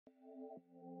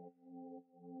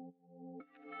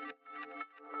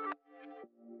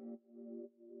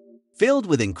Filled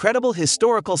with incredible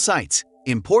historical sites,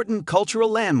 important cultural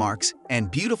landmarks,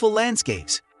 and beautiful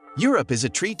landscapes, Europe is a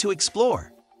treat to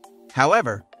explore.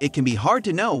 However, it can be hard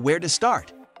to know where to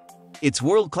start. Its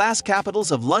world-class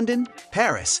capitals of London,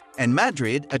 Paris, and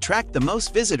Madrid attract the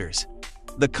most visitors.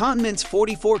 The continent's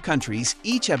 44 countries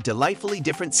each have delightfully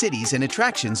different cities and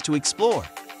attractions to explore.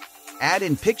 Add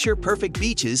in picture-perfect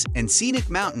beaches and scenic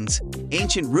mountains,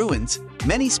 ancient ruins,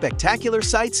 many spectacular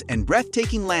sights and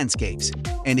breathtaking landscapes,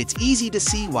 and it's easy to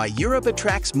see why Europe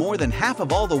attracts more than half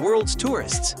of all the world's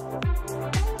tourists.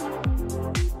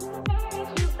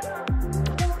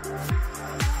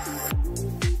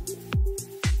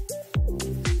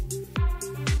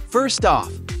 First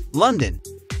off, London.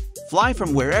 Fly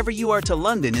from wherever you are to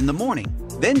London in the morning,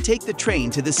 then take the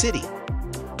train to the city.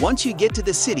 Once you get to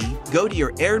the city, go to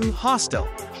your Airbnb hostel,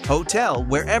 hotel,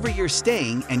 wherever you're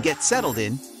staying, and get settled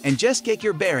in, and just get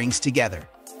your bearings together.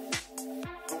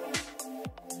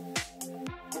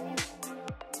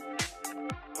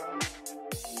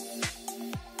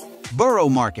 Borough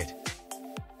Market.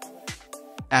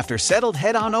 After settled,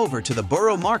 head on over to the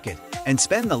Borough Market and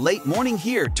spend the late morning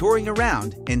here touring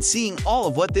around and seeing all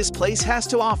of what this place has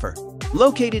to offer.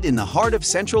 Located in the heart of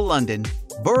central London,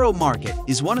 Borough Market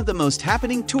is one of the most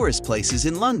happening tourist places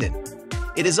in London.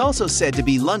 It is also said to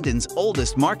be London's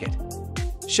oldest market.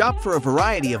 Shop for a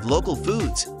variety of local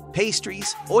foods,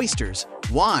 pastries, oysters,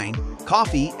 wine,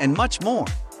 coffee, and much more.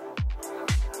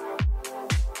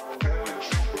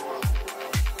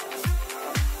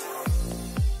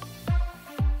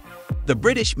 The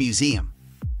British Museum.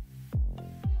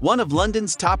 One of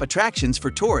London's top attractions for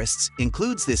tourists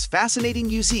includes this fascinating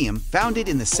museum founded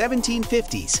in the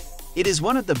 1750s. It is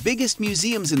one of the biggest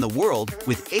museums in the world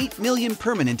with 8 million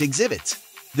permanent exhibits.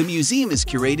 The museum is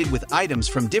curated with items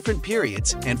from different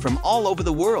periods and from all over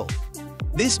the world.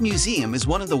 This museum is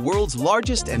one of the world's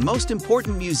largest and most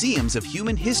important museums of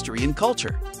human history and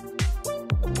culture.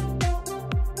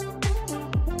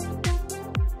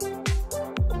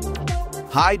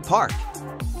 Hyde Park.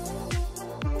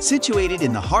 Situated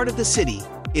in the heart of the city,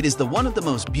 it is one of the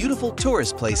most beautiful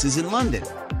tourist places in London.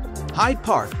 Hyde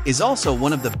Park is also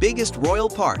one of the biggest royal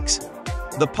parks.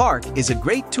 The park is a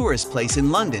great tourist place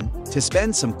in London to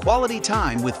spend some quality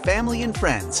time with family and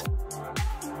friends.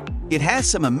 It has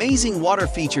some amazing water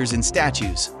features and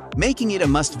statues, making it a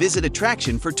must-visit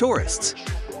attraction for tourists.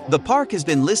 The park has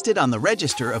been listed on the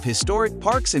Register of Historic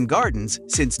Parks and Gardens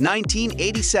since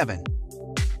 1987.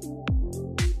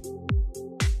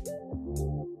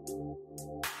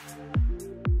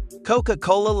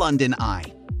 Coca-Cola London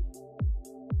Eye.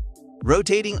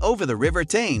 Rotating over the River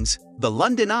Thames, the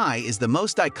London Eye is the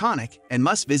most iconic and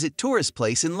must-visit tourist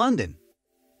place in London.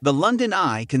 The London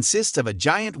Eye consists of a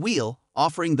giant wheel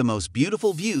offering the most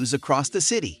beautiful views across the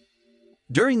city.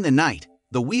 During the night,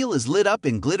 the wheel is lit up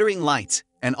in glittering lights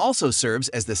and also serves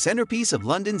as the centerpiece of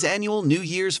London's annual New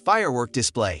Year's firework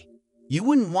display. You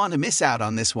wouldn't want to miss out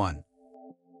on this one.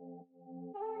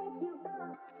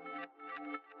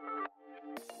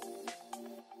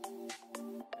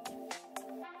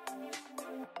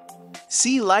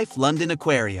 Sea Life London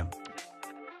Aquarium.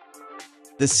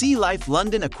 The Sea Life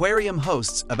London Aquarium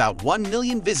hosts about 1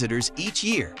 million visitors each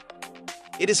year.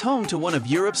 It is home to one of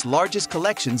Europe's largest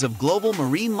collections of global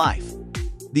marine life.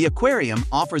 The aquarium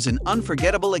offers an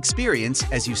unforgettable experience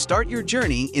as you start your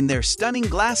journey in their stunning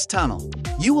glass tunnel.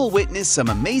 You will witness some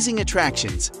amazing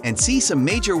attractions and see some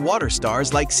major water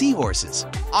stars like seahorses,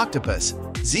 octopus,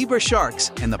 zebra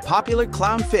sharks, and the popular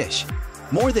clownfish.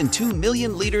 More than 2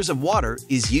 million liters of water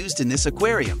is used in this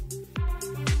aquarium.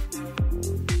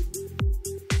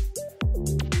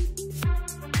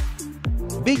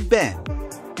 Big Ben.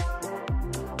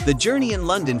 The journey in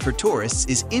London for tourists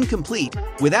is incomplete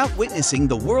without witnessing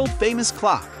the world-famous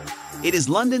clock. It is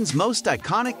London's most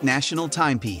iconic national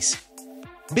timepiece.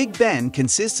 Big Ben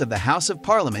consists of the House of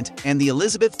Parliament and the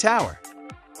Elizabeth Tower.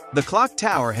 The clock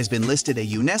tower has been listed a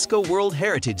UNESCO World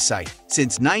Heritage Site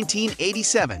since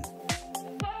 1987.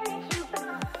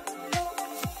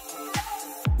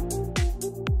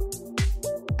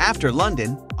 After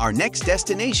London, our next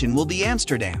destination will be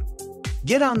Amsterdam.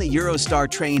 Get on the Eurostar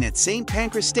train at St.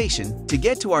 Pancras Station to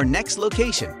get to our next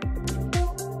location.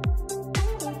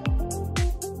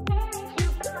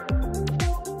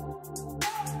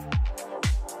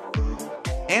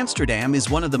 Amsterdam is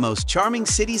one of the most charming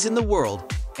cities in the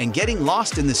world, and getting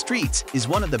lost in the streets is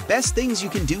one of the best things you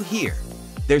can do here.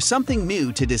 There's something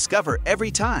new to discover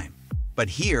every time, but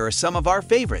here are some of our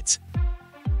favorites.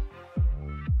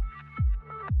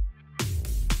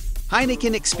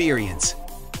 Heineken Experience.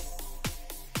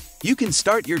 You can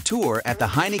start your tour at the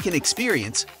Heineken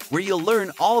Experience, where you'll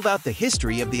learn all about the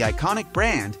history of the iconic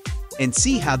brand and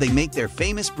see how they make their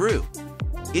famous brew.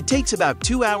 It takes about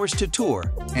 2 hours to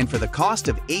tour, and for the cost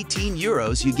of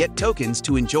 €18, you get tokens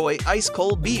to enjoy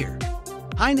ice-cold beer.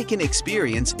 Heineken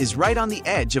Experience is right on the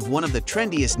edge of one of the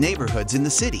trendiest neighborhoods in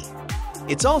the city.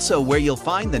 It's also where you'll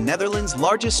find the Netherlands'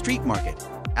 largest street market,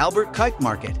 Albert Kuip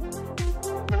Market.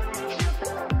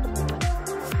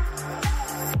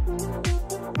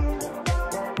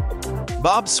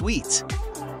 Bob's Sweets.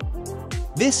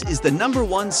 This is the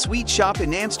 #1 sweet shop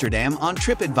in Amsterdam on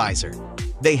TripAdvisor.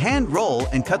 They hand roll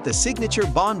and cut the signature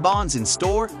bonbons in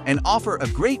store and offer a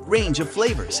great range of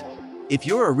flavors. If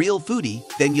you're a real foodie,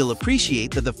 then you'll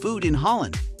appreciate the food in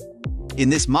Holland. In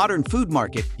this modern food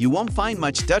market, you won't find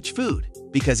much Dutch food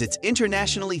because it's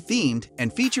internationally themed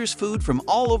and features food from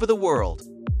all over the world.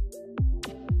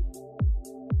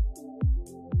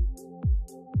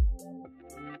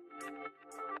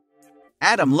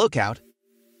 Adam Lookout.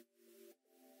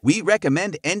 We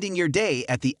recommend ending your day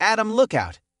at the Adam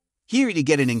Lookout. Here you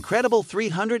get an incredible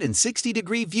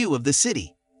 360-degree view of the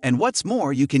city, and what's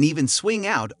more, you can even swing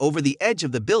out over the edge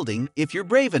of the building if you're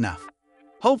brave enough.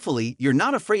 Hopefully, you're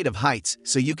not afraid of heights,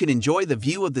 so you can enjoy the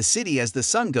view of the city as the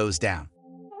sun goes down.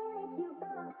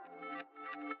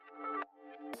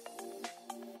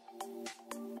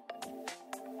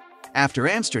 After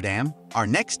Amsterdam, our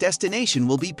next destination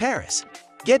will be Paris.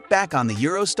 Get back on the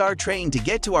Eurostar train to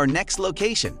get to our next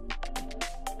location.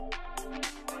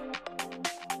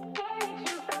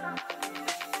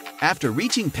 After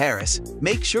reaching Paris,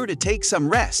 make sure to take some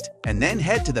rest and then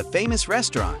head to the famous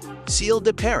restaurant, Ciel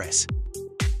de Paris.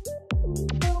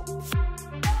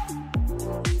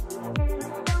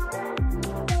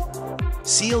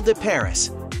 Ciel de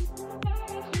Paris.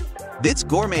 This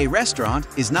gourmet restaurant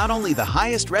is not only the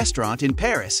highest restaurant in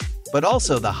Paris, but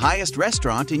also the highest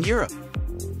restaurant in Europe.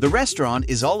 The restaurant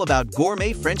is all about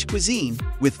gourmet French cuisine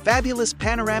with fabulous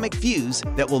panoramic views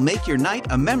that will make your night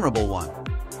a memorable one.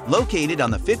 Located on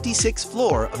the 56th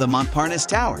floor of the Montparnasse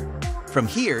Tower. From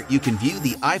here, you can view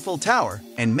the Eiffel Tower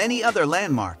and many other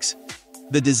landmarks.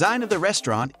 The design of the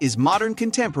restaurant is modern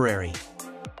contemporary.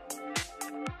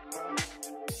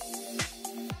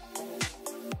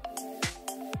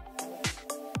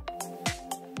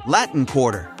 Latin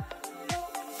Quarter.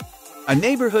 A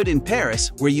neighborhood in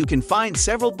Paris where you can find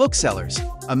several booksellers,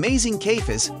 amazing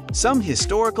cafes, some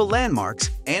historical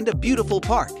landmarks, and a beautiful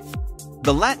park.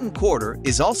 The Latin Quarter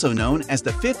is also known as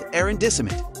the 5th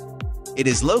arrondissement. It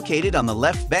is located on the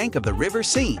left bank of the River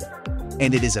Seine,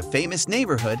 and it is a famous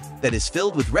neighborhood that is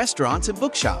filled with restaurants and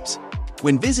bookshops.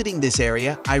 When visiting this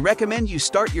area, I recommend you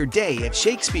start your day at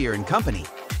Shakespeare & Company.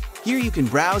 Here you can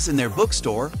browse in their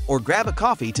bookstore or grab a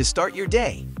coffee to start your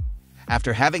day.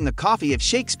 After having the coffee at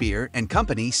Shakespeare &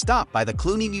 Company, stop by the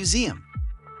Cluny Museum.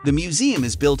 The museum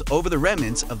is built over the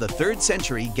remnants of the 3rd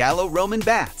century Gallo-Roman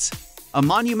baths. A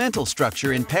monumental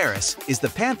structure in Paris is the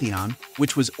Pantheon,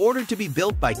 which was ordered to be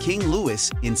built by King Louis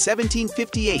in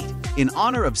 1758 in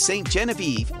honor of Saint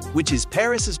Genevieve, which is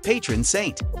Paris's patron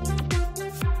saint.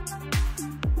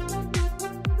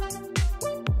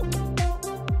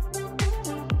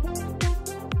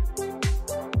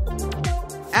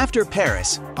 After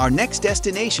Paris, our next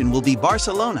destination will be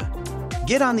Barcelona.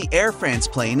 Get on the Air France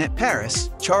plane at Paris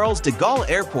Charles de Gaulle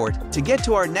Airport to get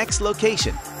to our next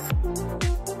location.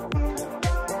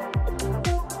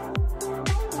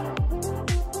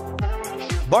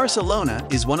 Barcelona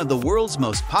is one of the world's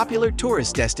most popular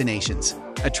tourist destinations,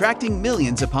 attracting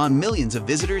millions upon millions of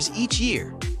visitors each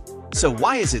year. So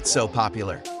why is it so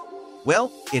popular?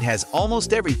 Well, it has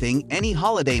almost everything any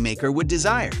holidaymaker would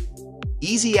desire.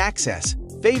 Easy access,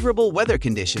 favorable weather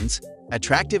conditions,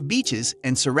 attractive beaches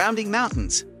and surrounding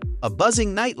mountains, a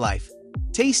buzzing nightlife,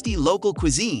 tasty local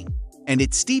cuisine, and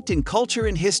it's steeped in culture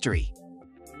and history.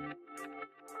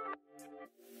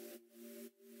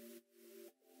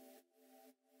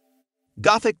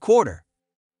 Gothic Quarter.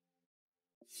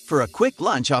 For a quick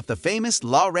lunch off the famous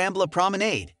La Rambla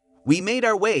Promenade, we made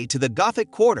our way to the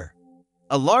Gothic Quarter,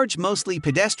 a large, mostly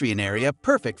pedestrian area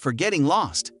perfect for getting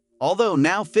lost, although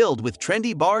now filled with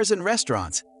trendy bars and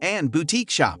restaurants and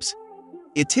boutique shops.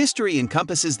 Its history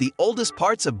encompasses the oldest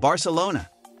parts of Barcelona.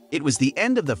 It was the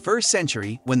end of the 1st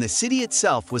century when the city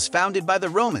itself was founded by the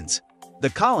Romans. The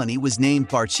colony was named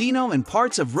Barcino and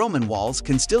parts of Roman walls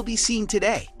can still be seen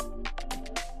today.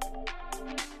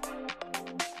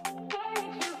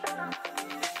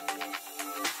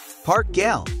 Park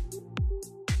Güell.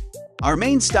 Our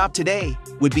main stop today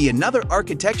would be another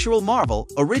architectural marvel.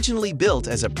 Originally built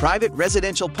as a private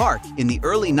residential park in the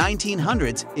early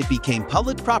 1900s, it became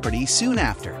public property soon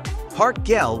after. Parc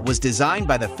Güell was designed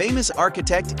by the famous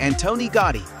architect Antoni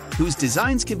Gaudí, whose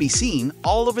designs can be seen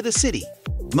all over the city,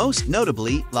 most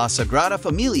notably La Sagrada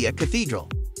Familia Cathedral.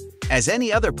 As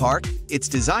any other park, it's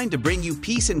designed to bring you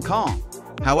peace and calm.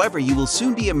 However, you will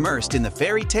soon be immersed in the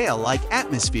fairy tale-like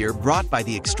atmosphere brought by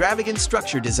the extravagant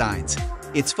structure designs,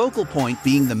 its focal point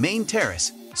being the main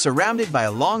terrace, surrounded by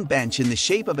a long bench in the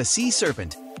shape of a sea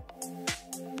serpent.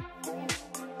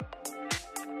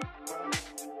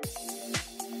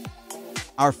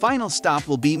 Our final stop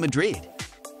will be Madrid.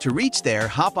 To reach there,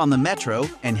 hop on the metro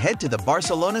and head to the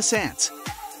Barcelona Sants.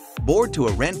 Board to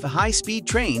a Renfe high-speed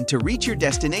train to reach your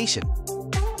destination.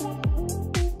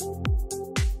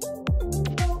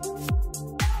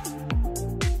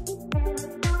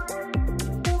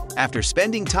 After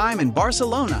spending time in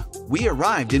Barcelona, we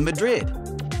arrived in Madrid,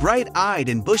 bright-eyed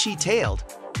and bushy-tailed,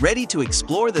 ready to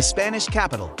explore the Spanish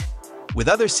capital. With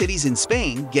other cities in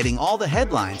Spain getting all the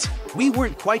headlines, we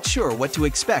weren't quite sure what to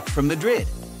expect from Madrid.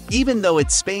 Even though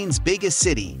it's Spain's biggest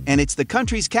city and it's the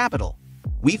country's capital,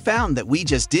 we found that we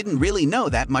just didn't really know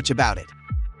that much about it.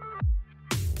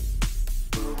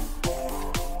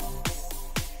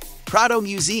 Prado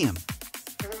Museum.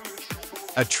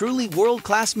 A truly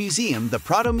world-class museum, the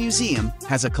Prado Museum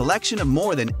has a collection of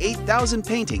more than 8,000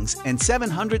 paintings and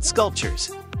 700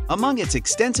 sculptures. Among its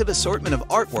extensive assortment of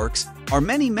artworks are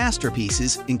many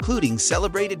masterpieces, including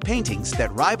celebrated paintings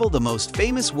that rival the most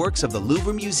famous works of the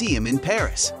Louvre Museum in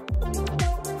Paris.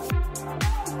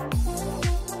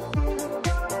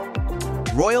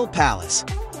 Royal Palace.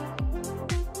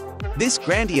 This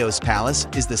grandiose palace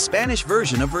is the Spanish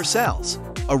version of Versailles,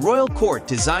 a royal court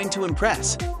designed to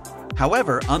impress.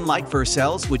 However, unlike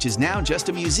Versailles, which is now just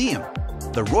a museum,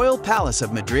 the Royal Palace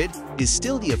of Madrid is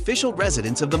still the official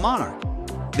residence of the monarch,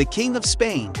 the King of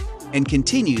Spain, and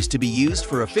continues to be used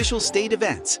for official state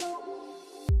events.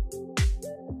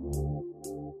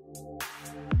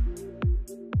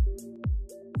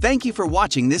 Thank you for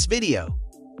watching this video.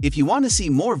 If you want to see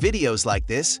more videos like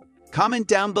this, comment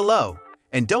down below,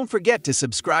 and don't forget to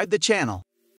subscribe the channel.